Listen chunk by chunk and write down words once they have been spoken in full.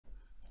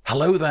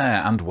Hello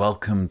there and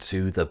welcome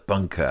to The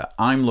Bunker.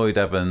 I'm Lloyd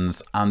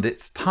Evans and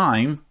it's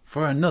time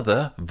for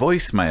another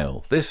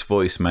voicemail. This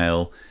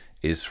voicemail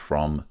is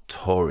from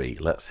Tori.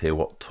 Let's hear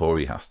what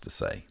Tori has to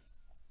say.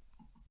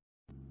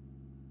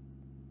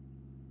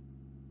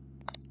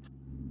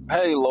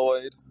 Hey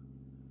Lloyd,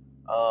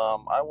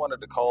 I wanted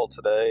to call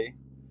today.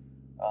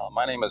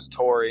 My name is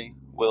Tori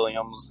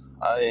Williams.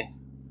 I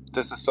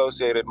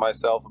disassociated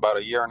myself about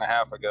a year and a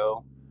half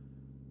ago,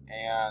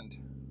 and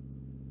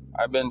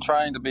I've been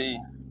trying to be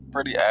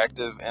pretty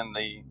active in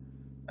the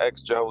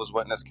ex-Jehovah's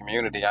Witness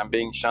community. I'm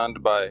being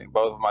shunned by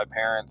both of my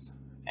parents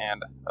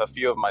and a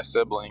few of my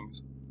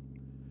siblings.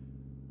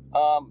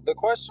 The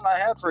question I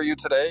had for you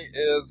today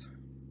is,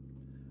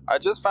 I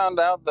just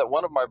found out that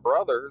one of my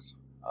brothers,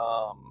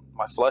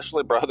 my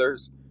fleshly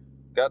brothers,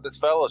 got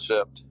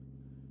disfellowshipped,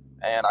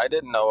 and I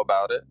didn't know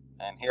about it,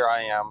 and here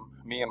I am,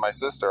 me and my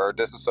sister are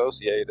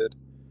disassociated,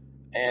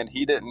 and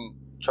he didn't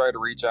try to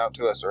reach out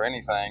to us or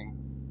anything.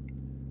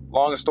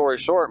 Long story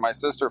short, my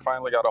sister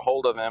finally got a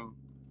hold of him,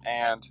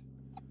 and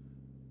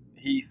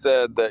he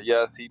said that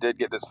yes, he did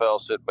get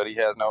disfellowshipped, but he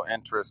has no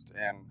interest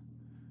in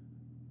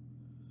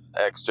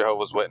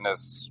ex-Jehovah's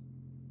Witness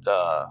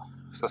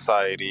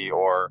society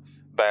or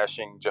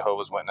bashing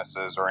Jehovah's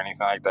Witnesses or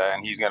anything like that,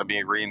 and he's going to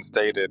be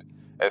reinstated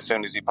as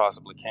soon as he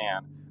possibly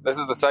can. This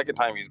is the second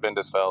time he's been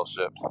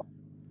disfellowshipped,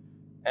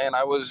 and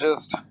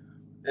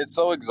it's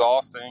so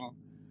exhausting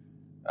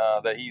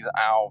that he's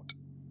out,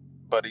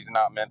 but he's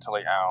not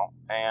mentally out.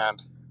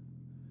 And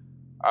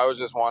I was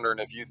just wondering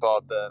if you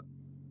thought that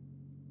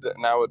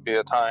now would be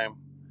a time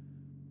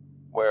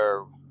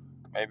where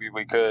maybe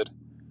we could,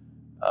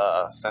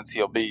 since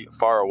he'll be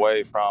far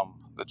away from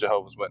the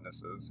Jehovah's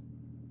Witnesses,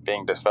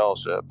 being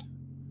disfellowshipped,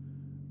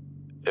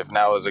 if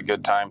now is a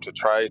good time to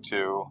try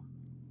to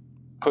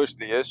push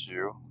the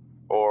issue,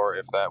 or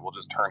if that will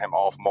just turn him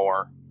off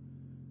more.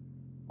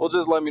 Well,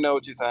 just let me know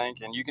what you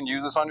think, and you can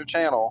use this on your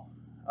channel.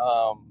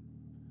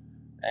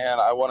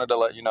 And I wanted to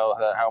let you know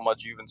that how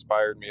much you've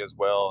inspired me as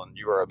well, and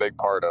you are a big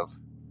part of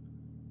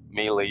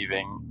me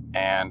leaving,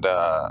 and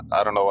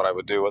I don't know what I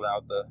would do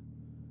without the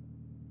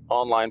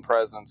online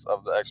presence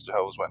of the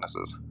ex-Jehovah's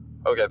Witnesses.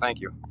 Okay,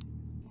 thank you.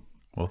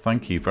 Well,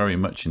 thank you very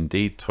much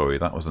indeed, Tori.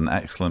 That was an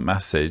excellent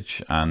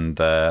message, and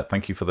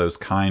thank you for those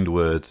kind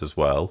words as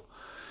well.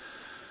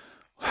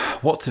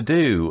 What to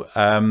do?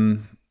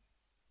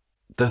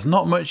 There's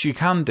not much you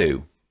can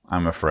do,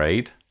 I'm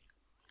afraid.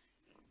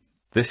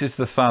 This is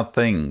the sad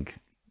thing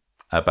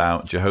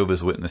about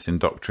Jehovah's Witness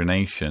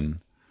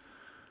indoctrination.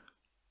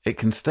 It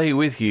can stay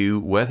with you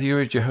whether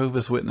you're a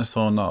Jehovah's Witness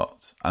or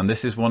not. And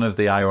this is one of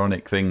the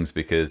ironic things,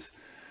 because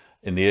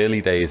in the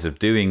early days of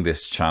doing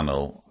this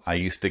channel, I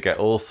used to get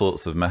all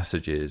sorts of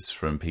messages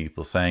from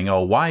people saying,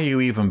 oh, why are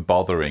you even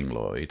bothering,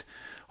 Lloyd?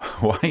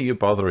 Why are you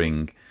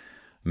bothering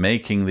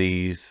making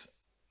these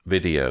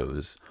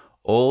videos?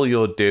 All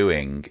you're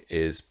doing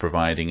is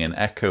providing an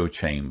echo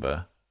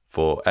chamber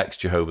for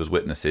ex-Jehovah's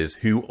Witnesses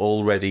who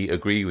already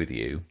agree with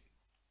you,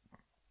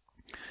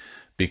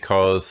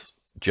 because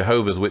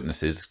Jehovah's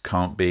Witnesses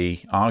can't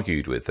be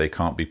argued with, they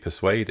can't be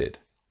persuaded.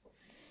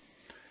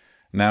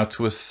 Now,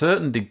 to a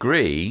certain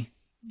degree,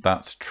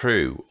 that's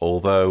true,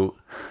 although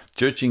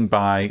judging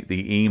by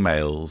the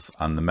emails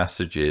and the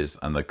messages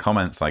and the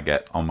comments I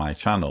get on my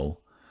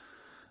channel,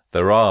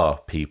 there are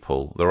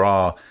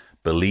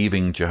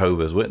believing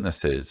Jehovah's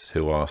Witnesses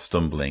who are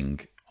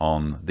stumbling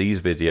on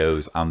these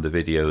videos and the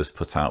videos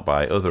put out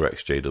by other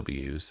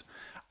ex-JWs,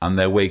 and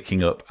they're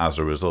waking up as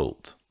a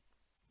result,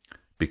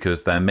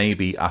 because they're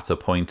maybe at a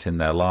point in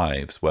their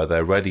lives where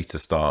they're ready to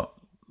start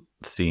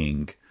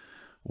seeing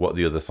what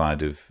the other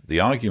side of the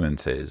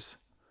argument is.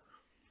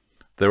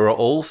 There are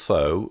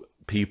also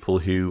people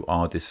who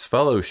are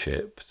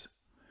disfellowshipped,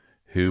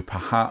 who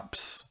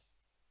perhaps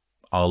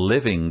are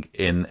living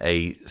in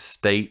a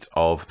state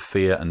of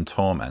fear and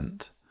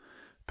torment,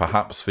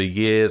 perhaps for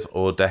years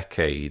or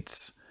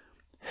decades,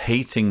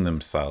 hating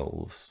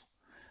themselves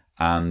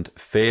and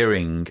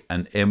fearing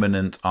an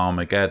imminent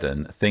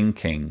Armageddon,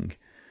 thinking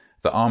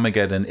that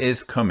Armageddon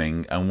is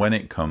coming, and when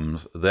it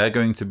comes, they're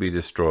going to be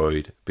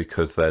destroyed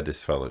because they're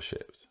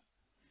disfellowshipped.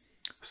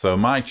 So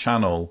my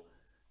channel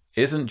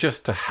isn't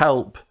just to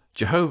help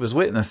Jehovah's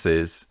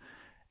Witnesses,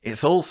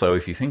 it's also,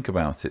 if you think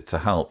about it, to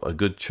help a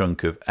good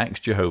chunk of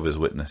ex-Jehovah's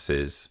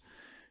Witnesses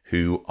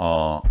who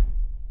are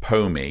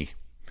POMI,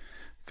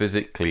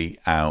 physically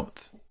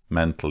out,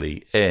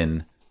 mentally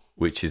in,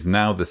 which is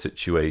now the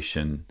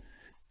situation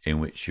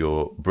in which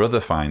your brother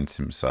finds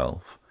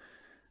himself.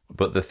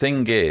 But the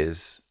thing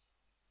is,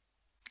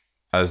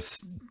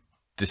 as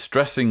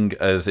distressing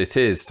as it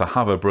is to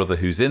have a brother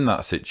who's in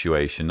that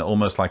situation,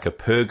 almost like a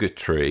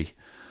purgatory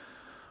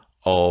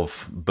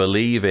of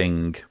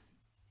believing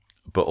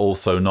but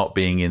also not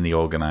being in the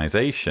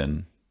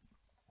organization,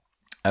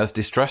 as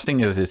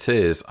distressing as it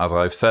is, as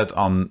I've said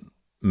on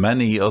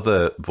many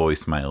other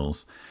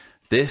voicemails,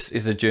 this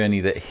is a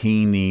journey that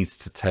he needs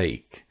to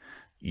take.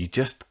 You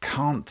just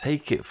can't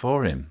take it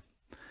for him.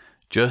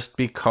 Just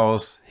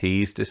because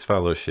he's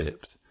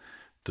disfellowshipped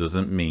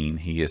doesn't mean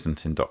he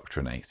isn't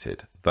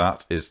indoctrinated.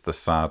 That is the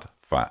sad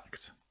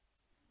fact.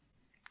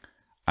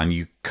 And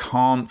you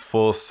can't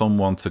force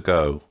someone to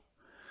go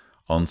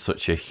on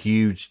such a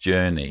huge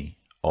journey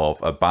of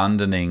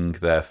abandoning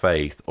their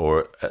faith,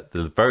 or at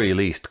the very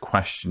least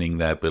questioning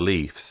their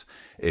beliefs,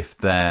 if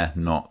they're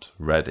not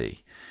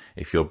ready.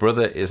 If your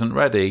brother isn't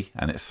ready,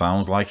 and it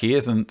sounds like he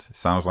isn't, it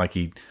sounds like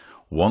he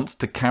wants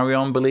to carry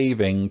on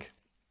believing,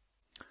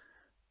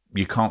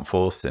 you can't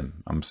force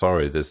him. I'm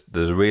sorry,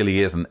 there really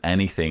isn't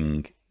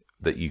anything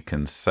that you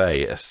can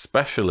say,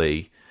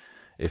 especially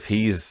if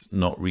he's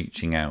not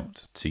reaching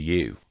out to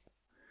you.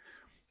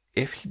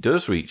 If he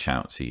does reach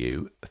out to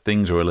you,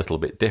 things are a little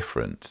bit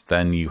different.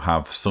 Then you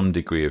have some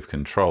degree of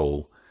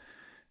control.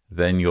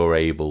 Then you're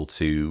able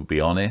to be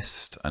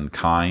honest and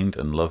kind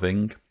and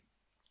loving.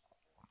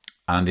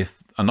 And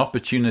if an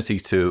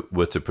opportunity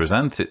were to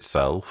present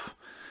itself,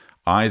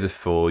 either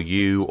for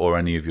you or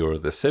any of your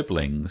other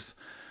siblings,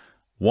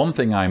 one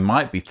thing I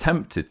might be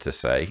tempted to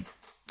say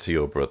to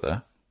your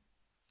brother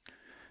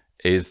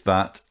is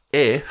that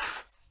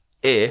if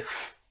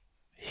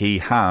he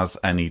has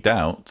any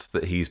doubts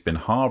that he's been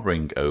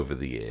harboring over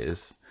the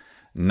years,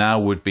 now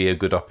would be a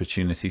good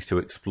opportunity to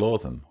explore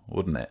them,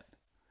 wouldn't it?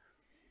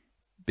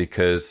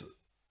 Because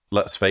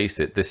let's face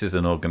it, this is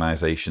an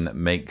organization that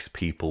makes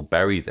people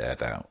bury their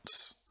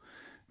doubts,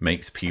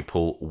 makes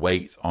people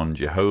wait on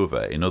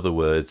Jehovah. In other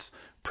words,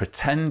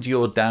 pretend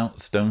your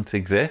doubts don't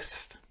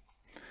exist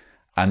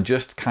and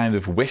just kind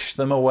of wish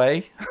them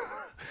away.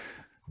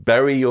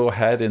 Bury your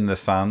head in the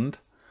sand.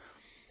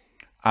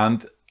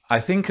 And I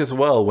think as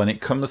well, when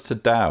it comes to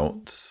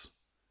doubts,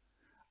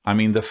 I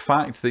mean, the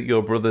fact that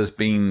your brother's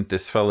been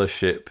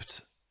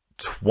disfellowshipped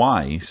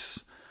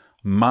twice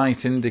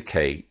might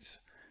indicate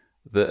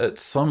that at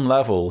some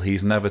level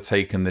he's never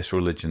taken this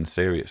religion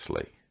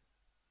seriously.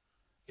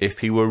 If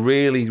he were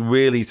really,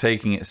 really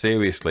taking it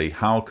seriously,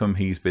 how come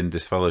he's been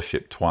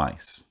disfellowshipped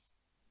twice?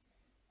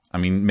 I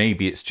mean,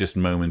 maybe it's just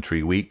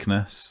momentary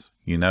weakness,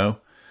 you know?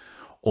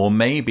 Or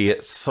maybe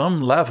at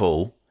some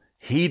level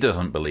he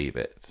doesn't believe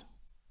it.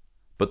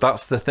 But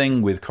that's the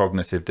thing with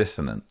cognitive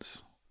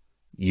dissonance.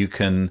 You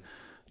can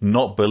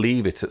not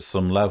believe it at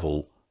some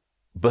level,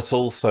 but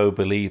also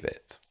believe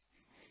it.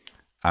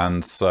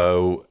 And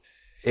so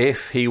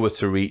if he were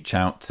to reach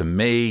out to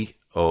me,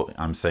 or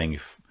I'm saying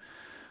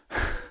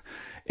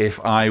if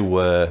I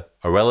were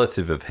a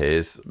relative of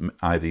his,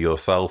 either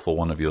yourself or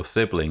one of your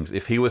siblings,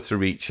 if he were to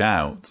reach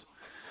out,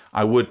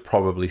 I would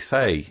probably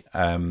say,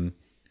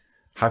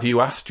 have you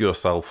asked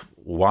yourself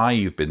why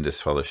you've been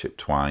disfellowshipped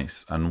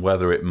twice, and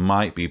whether it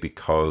might be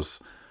because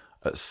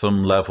at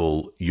some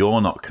level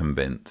you're not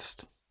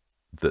convinced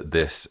that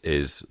this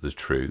is the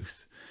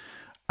truth?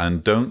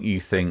 And don't you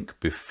think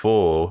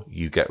before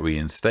you get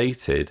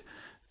reinstated,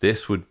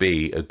 this would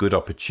be a good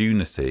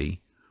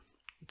opportunity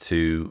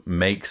to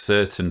make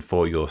certain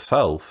for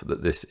yourself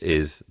that this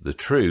is the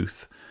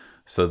truth,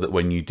 so that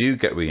when you do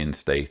get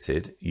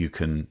reinstated, you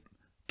can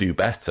do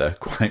better,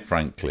 quite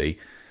frankly,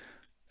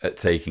 at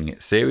taking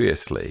it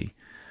seriously.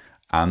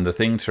 And the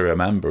thing to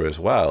remember as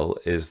well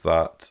is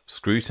that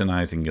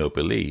scrutinizing your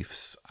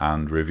beliefs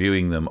and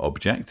reviewing them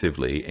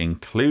objectively,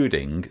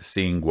 including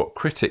seeing what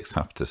critics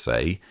have to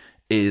say,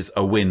 is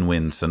a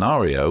win-win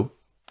scenario,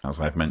 as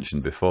I've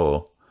mentioned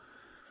before.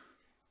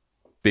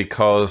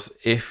 Because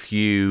if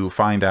you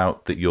find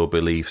out that your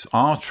beliefs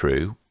are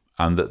true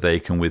and that they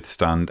can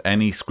withstand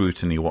any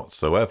scrutiny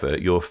whatsoever,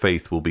 your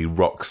faith will be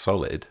rock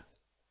solid.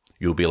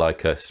 You'll be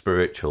like a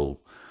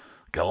spiritual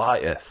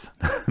Goliath.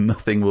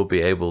 Nothing will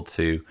be able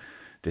to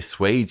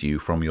dissuade you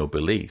from your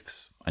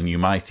beliefs, and you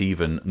might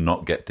even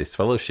not get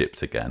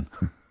disfellowshipped again.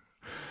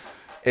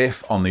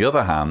 If, on the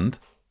other hand,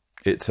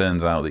 it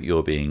turns out that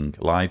you're being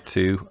lied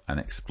to and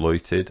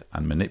exploited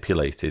and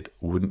manipulated,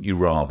 wouldn't you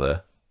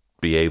rather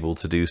be able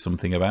to do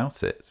something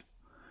about it?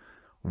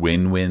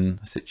 Win-win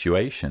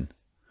situation.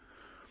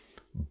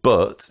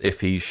 But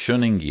if he's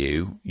shunning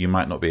you, you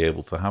might not be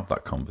able to have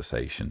that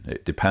conversation.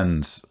 It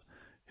depends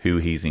who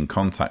he's in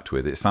contact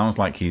with. It sounds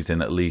like he's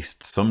in at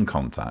least some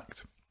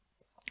contact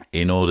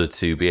in order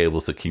to be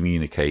able to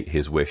communicate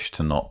his wish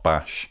to not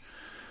bash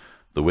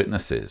the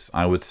witnesses.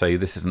 I would say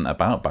this isn't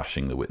about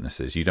bashing the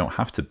witnesses. You don't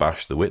have to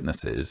bash the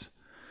witnesses,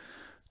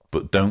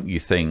 but don't you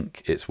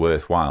think it's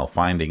worthwhile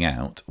finding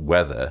out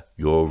whether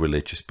your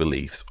religious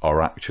beliefs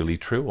are actually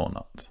true or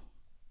not?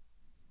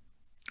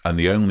 And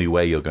the only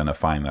way you're going to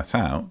find that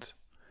out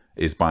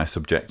is by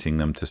subjecting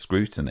them to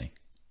scrutiny.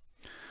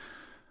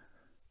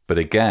 But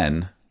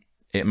again,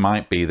 it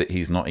might be that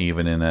he's not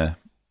even in a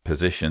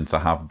position to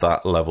have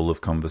that level of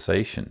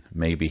conversation.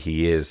 Maybe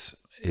he's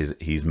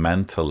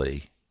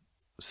mentally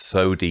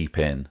so deep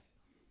in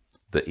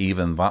that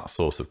even that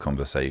sort of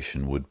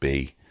conversation would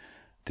be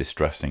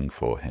distressing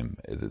for him.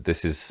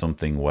 This is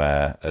something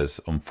where, as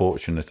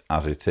unfortunate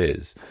as it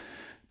is,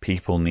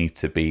 people need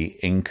to be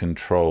in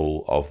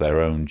control of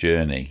their own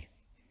journey,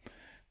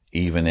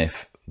 even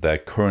if they're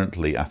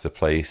currently at a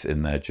place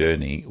in their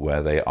journey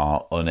where they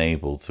are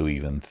unable to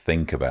even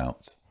think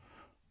about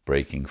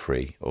breaking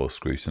free or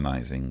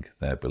scrutinizing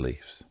their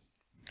beliefs.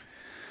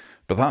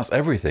 But that's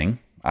everything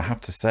I have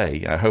to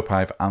say. I hope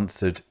I've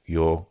answered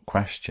your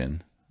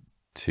question.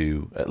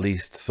 to at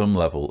least some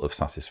level of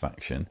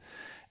satisfaction.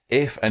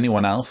 If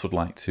anyone else would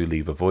like to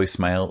leave a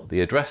voicemail,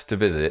 the address to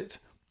visit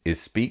is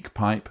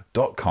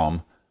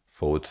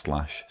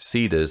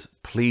speakpipe.com/Cedars.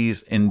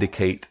 Please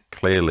indicate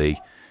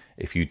clearly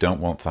if you don't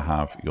want to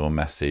have your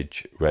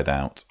message read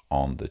out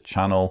on the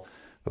channel.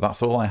 But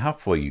that's all I have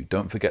for you.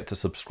 Don't forget to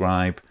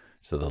subscribe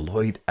to the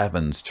Lloyd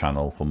Evans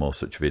channel for more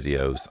such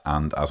videos.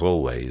 And as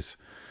always,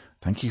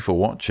 thank you for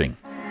watching.